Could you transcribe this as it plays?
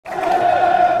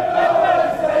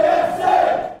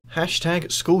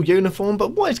Hashtag school uniform.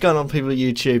 But what is going on, people of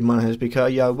YouTube? My name is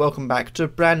Kurtyoy. Welcome back to a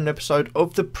brand new episode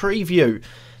of the preview.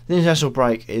 The international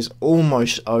break is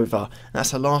almost over.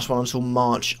 That's the last one until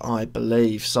March, I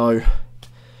believe. So,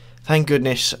 thank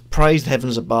goodness, praise the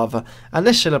heavens above, and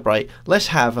let's celebrate. Let's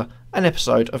have an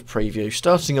episode of preview,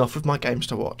 starting off with my games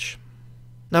to watch.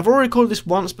 Now, I've already recorded this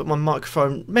once, but my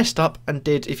microphone messed up and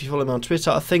did, if you follow me on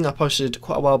Twitter, a thing I posted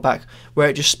quite a while back where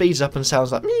it just speeds up and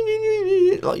sounds like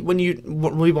when you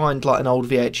rewind like an old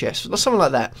VHS, something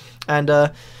like that. And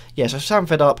yeah, so if I sound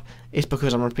fed up, it's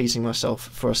because I'm repeating myself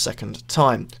for a second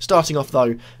time. Starting off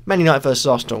though, Man United versus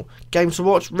Arsenal. Games to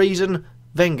watch, reason,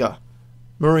 Wenger,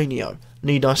 Mourinho.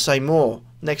 Need I say more?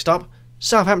 Next up,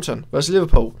 Southampton versus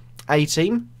Liverpool. A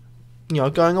team,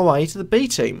 going away to the B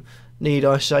team. Need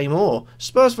I say more?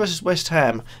 Spurs versus West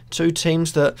Ham. Two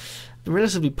teams that have been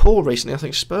relatively poor recently. I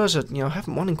think Spurs are,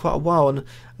 haven't won in quite a while and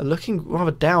are looking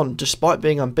rather down despite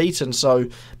being unbeaten. So,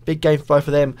 big game for both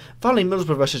of them. Finally,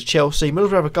 Middlesbrough versus Chelsea.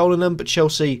 Middlesbrough have a goal in them, but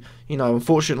Chelsea,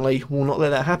 unfortunately, will not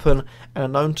let that happen and are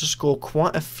known to score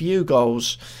quite a few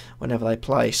goals whenever they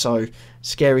play. So,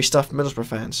 scary stuff for Middlesbrough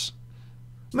fans.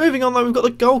 Moving on though, we've got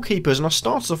the goalkeepers, and I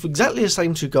started off exactly the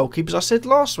same two goalkeepers I said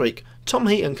last week. Tom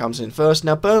Heaton comes in first.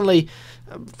 Now Burnley,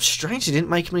 strangely, didn't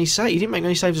make many saves. He didn't make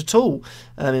many saves at all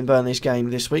in Burnley's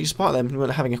game this week, despite them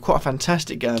having quite a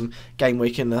fantastic game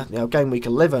week in the game week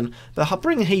 11. But I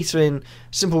bring Heaton in,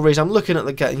 simple reason. I'm looking at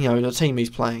the team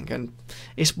he's playing, and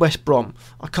it's West Brom.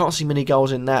 I can't see many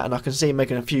goals in that, and I can see him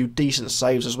making a few decent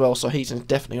saves as well. So Heaton's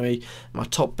definitely my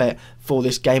top bet for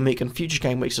this game week and future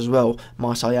game weeks as well,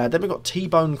 might I add. Then we've got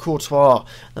T-Bone Kurtyoy,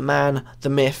 the man, the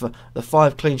myth, the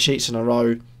 5 clean sheets in a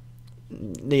row.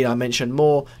 Need I mention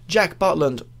more? Jack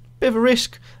Butland, bit of a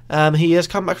risk. He has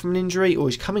come back from an injury, or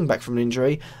he's coming back from an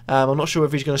injury. I'm not sure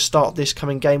if he's going to start this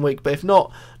coming game week, but if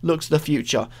not, look to the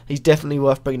future. He's definitely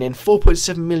worth bringing in.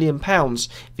 £4.7 million. If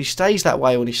he stays that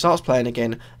way when he starts playing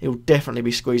again, he'll definitely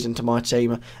be squeezed into my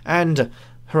team. And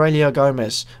Aurelio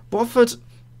Gomez. Watford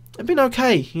have been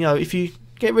okay. If you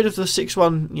get rid of the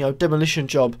 6-1 demolition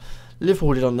job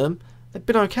Liverpool did on them, they've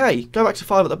been okay. Go back to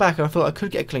 5 at the back, and I feel like I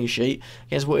could get a clean sheet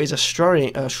against what is a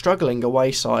struggling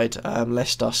away side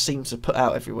Leicester seems to put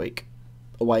out every week.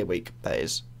 Away week, that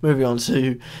is. Moving on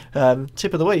to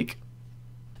tip of the week.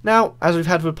 Now, as we've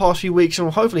had for the past few weeks, and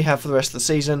will hopefully have for the rest of the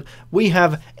season, we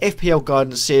have FPL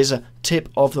Guidance's tip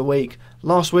of the week.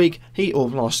 Last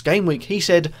game week, he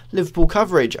said Liverpool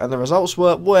coverage, and the results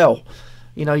were, well,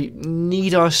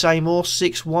 need I say more?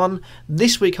 6-1.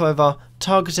 This week, however,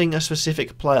 targeting a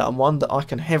specific player, and one that I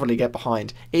can heavily get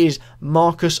behind, is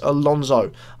Marcos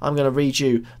Alonso. I'm going to read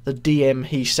you the DM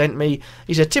he sent me.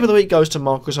 He said, tip of the week goes to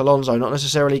Marcos Alonso. Not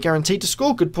necessarily guaranteed to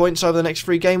score good points over the next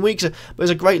 3 game weeks, but is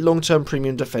a great long-term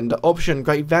premium defender option.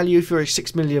 Great value for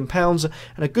 £6 million,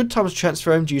 and a good time to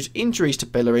transfer him due to injuries to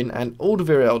Bellerin and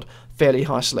Alderweireld, fairly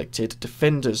high selected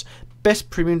defenders.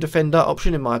 Best premium defender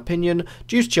option in my opinion,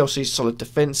 due to Chelsea's solid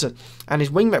defence and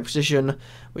his wingback position,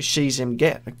 which sees him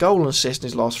get a goal and assist in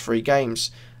his last 3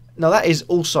 games. Now that is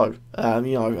also,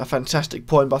 a fantastic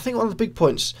point, but I think one of the big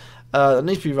points that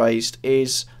needs to be raised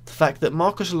is the fact that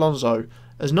Marcos Alonso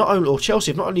has not only, or Chelsea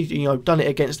have not only done it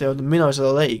against the minnows of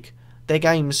the league, their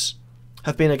games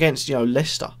have been against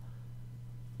Leicester,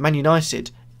 Man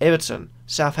United, Everton,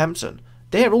 Southampton.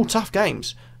 They're all tough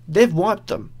games. They've wiped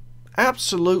them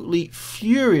absolutely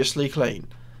furiously clean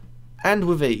and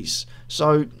with ease,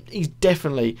 so he's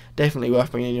definitely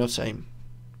worth bringing in your team.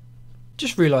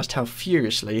 Just realised how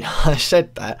furiously I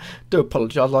said that. Do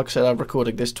apologise, like I said, I'm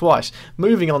recording this twice.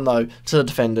 Moving on though to the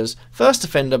defenders. First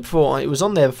defender, before it was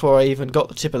on there before I even got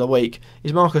the tip of the week,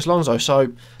 is Marcos Alonso,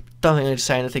 so don't think I need to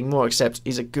say anything more except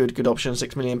he's a good option,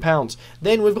 £6 million.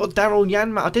 Then we've got Daryl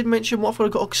Janmaat. I did mention Watford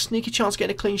have got a sneaky chance of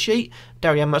getting a clean sheet.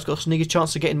 Daryl Janmaat's got a sneaky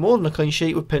chance of getting more than a clean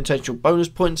sheet with potential bonus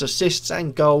points, assists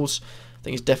and goals. I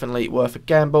think it's definitely worth a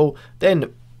gamble.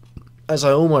 Then, as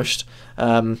I almost,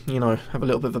 have a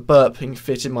little bit of a burping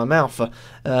fit in my mouth.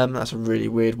 That's a really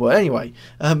weird word. Anyway,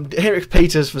 Eric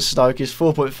Peters for Stoke is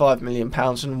 £4.5 million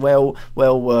and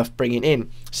well worth bringing in.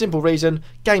 Simple reason,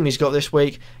 game he's got this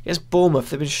week against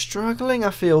Bournemouth. They've been struggling, I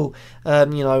feel,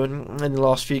 in the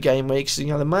last few game weeks. They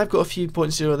may have got a few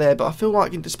points here or there, but I feel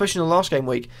like, especially in the last game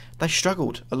week, they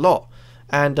struggled a lot.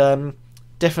 And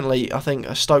definitely, I think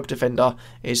a Stoke defender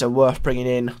is worth bringing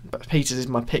in, but Peters is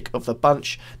my pick of the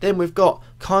bunch. Then we've got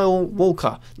Kyle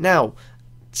Walker. Now,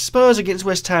 Spurs against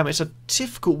West Ham, it's a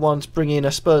difficult one to bring in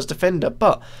a Spurs defender,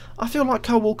 but I feel like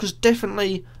Kyle Walker's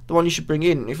definitely the one you should bring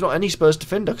in, if not any Spurs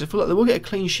defender, because I feel like they will get a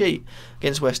clean sheet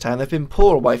against West Ham. They've been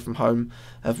poor away from home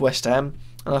of West Ham,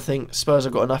 and I think Spurs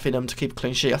have got enough in them to keep a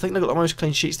clean sheet. I think they've got the most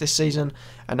clean sheets this season,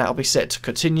 and that'll be set to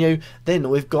continue. Then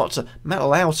we've got Matt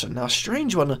Loughton. Now, a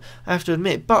strange one, I have to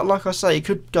admit, but like I say, it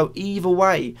could go either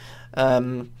way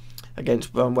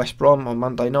against West Brom on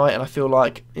Monday night, and I feel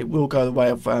like it will go the way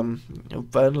of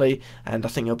Burnley, and I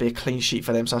think it'll be a clean sheet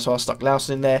for them, so I stuck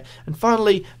Loughton in there. And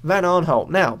finally, Van Aanholt.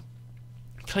 Now,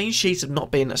 clean sheets have not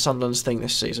been Sunderland's thing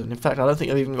this season. In fact, I don't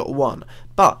think they've even got one.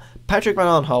 But Patrick Van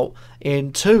Aanholt,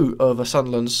 in 2 of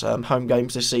Sunderland's home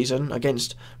games this season,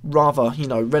 against rather,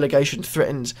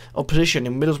 relegation-threatened opposition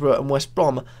in Middlesbrough and West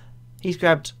Brom, he's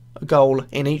grabbed a goal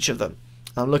in each of them.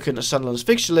 I'm looking at Sunderland's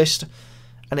fixture list,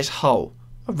 and it's Hull.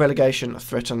 A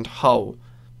relegation-threatened Hull.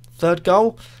 3rd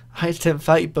goal? I hate to tempt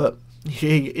fate, but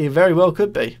he very well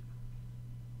could be.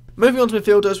 Moving on to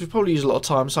midfielders, we've probably used a lot of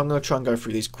time, so I'm going to try and go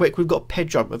through these quick. We've got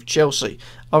Pedro of Chelsea.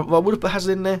 I would have put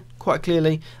Hazard in there, quite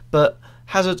clearly, but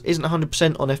Hazard isn't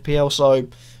 100% on FPL, so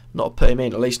not put him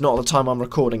in, at least not at the time I'm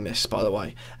recording this, by the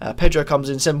way. Pedro comes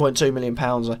in £7.2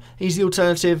 million. He's the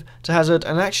alternative to Hazard,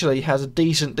 and actually has a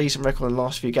decent record in the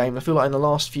last few games. I feel like in the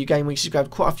last few game weeks he's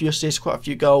grabbed quite a few assists, quite a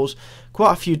few goals,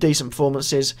 quite a few decent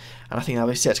performances, and I think that'll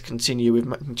be set to continue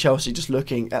with Chelsea just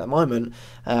looking, at the moment,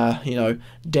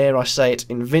 dare I say it,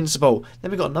 invincible.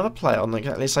 Then we've got another player on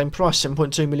exactly the same price,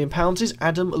 £7.2 million, is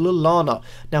Adam Lallana.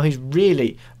 Now, he's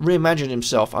really reimagined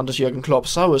himself under Jurgen Klopp.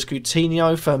 So has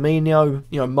Coutinho, Firmino,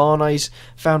 Mane's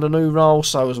found a new role,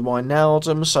 so has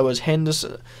Wijnaldum, so has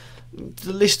Henderson.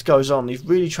 The list goes on. He's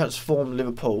really transformed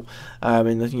Liverpool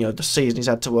in the season he's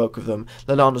had to work with them.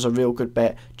 Lallana's a real good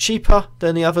bet. Cheaper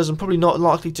than the others and probably not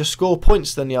likely to score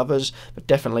points than the others, but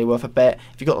definitely worth a bet.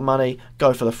 If you've got the money,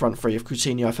 go for the front three of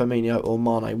Coutinho, Firmino or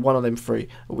Mane. One of them three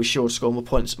will be sure to score more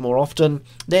points more often.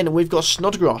 Then we've got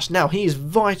Snodgrass. Now, he is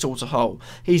vital to Hull.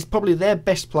 He's probably their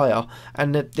best player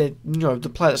and the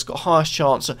player that's got highest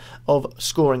chance of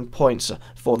scoring points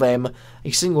for them.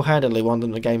 He single-handedly won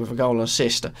them the game with a goal and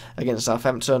assist against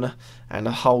Southampton, and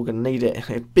Hull going to need it.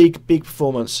 A big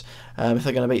performance if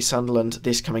they're going to beat Sunderland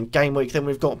this coming game week. Then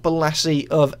we've got Balassi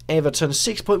of Everton,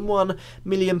 £6.1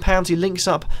 million. He links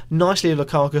up nicely with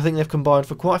Lukaku. I think they've combined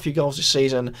for quite a few goals this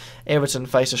season. Everton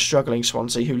face a struggling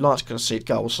Swansea who like to concede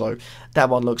goals, so that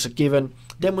one looks a given.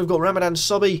 Then we've got Ramadan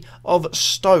Sobhi of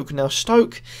Stoke. Now,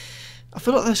 Stoke, I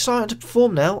feel like they're starting to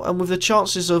perform now, and with the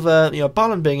chances of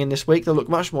Butland being in this week, they'll look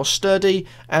much more sturdy,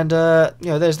 and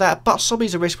there's that. But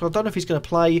Sobhi's a risk, but I don't know if he's going to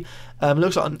play.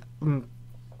 Looks like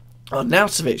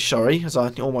Nautovic, sorry, as I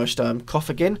almost cough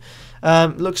again.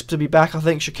 Looks to be back. I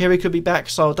think Shaqiri could be back,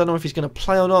 so I don't know if he's going to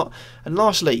play or not. And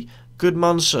lastly,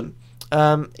 Gudmundsson.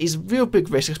 He's a real big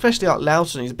risk, especially like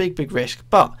Loughton. He's a big risk,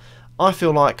 but I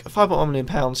feel like £5.1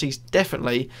 million, he's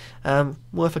definitely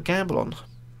worth a gamble on.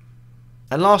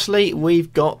 And lastly,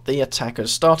 we've got the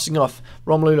attackers. Starting off,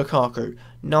 Romelu Lukaku,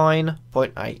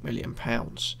 £9.8 million.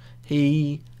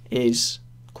 He is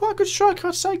quite a good striker,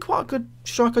 I'd say. Quite a good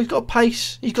striker. He's got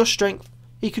pace, he's got strength,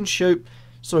 he can shoot.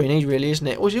 That's all you need, really, isn't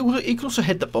it? He can also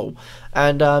head the ball.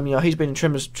 And, he's been in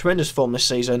tremendous form this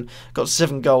season. Got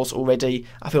 7 goals already.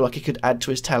 I feel like he could add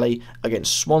to his tally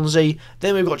against Swansea.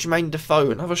 Then we've got Jermaine Defoe,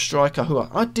 another striker who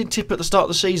I did tip at the start of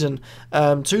the season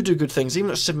to do good things, even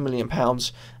at £7 million.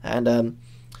 And,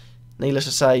 needless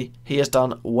to say, he has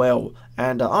done well.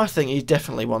 And I think he's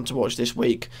definitely one to watch this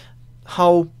week.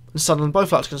 Hull and Sunderland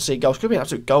both like to concede goals. Could be an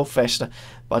absolute goal fest.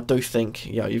 But I do think,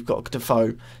 you've got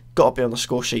Defoe. Got to be on the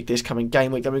score sheet this coming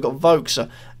game week. Then we've got Vokes.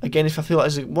 Again, if I feel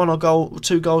like there's 1 or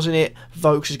 2 goals in it,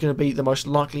 Vokes is going to be the most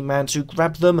likely man to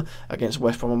grab them against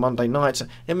West Brom on Monday night.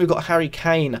 Then we've got Harry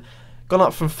Kane. Gone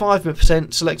up from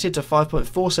 5% selected to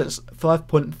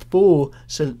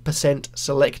 5.4%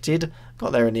 selected.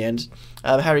 Got there in the end.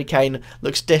 Harry Kane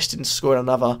looks destined to score in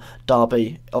another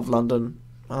derby of London.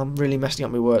 I'm really messing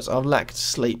up my words. I've lacked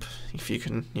sleep, if you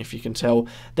can tell.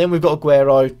 Then we've got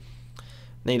Aguero.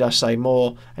 Need I say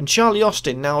more? And Charlie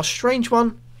Austin. Now, a strange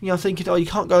one. Thinking, you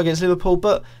can't go against Liverpool,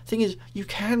 but the thing is, you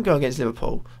can go against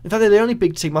Liverpool. In fact, they're the only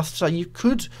big team I must say you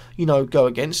could, go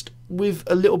against with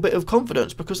a little bit of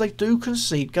confidence, because they do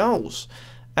concede goals,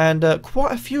 and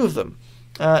quite a few of them.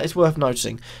 It's worth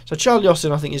noticing. So Charlie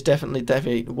Austin, I think, is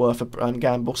definitely worth a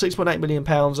gamble. £6.8 million.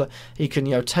 He can,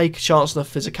 take a chance on the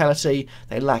physicality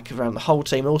they lack around the whole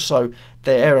team. Also,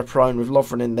 they're error prone with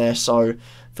Lovren in there, so I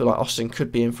feel like Austin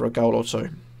could be in for a goal or two.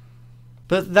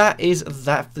 But that is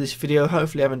that for this video.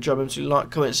 Hopefully you have enjoyed it. So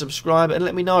like, comment, subscribe, and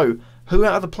let me know who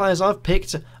out of the players I've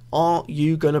picked are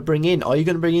you going to bring in. Are you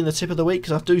going to bring in the tip of the week?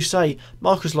 Because I do say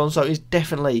Marcus Alonso is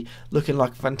definitely looking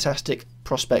like a fantastic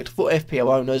prospect for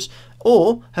FPL owners.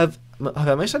 Or have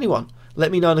I missed anyone? Let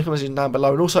me know in the comment section down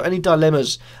below. And also any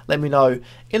dilemmas, let me know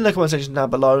in the comment section down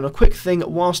below. And a quick thing,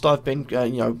 whilst I've been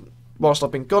whilst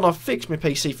I've been gone, I've fixed my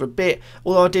PC for a bit,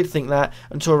 although I did think that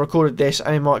until I recorded this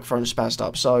and my microphone spazzed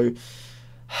up. So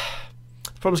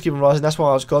problems keep on rising. That's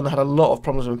why I was gone. I had a lot of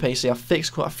problems with my PC. I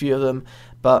fixed quite a few of them,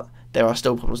 but there are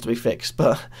still problems to be fixed.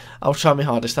 But I'll try my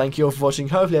hardest. Thank you all for watching.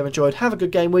 Hopefully you've enjoyed. Have a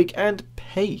good game week, and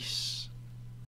peace.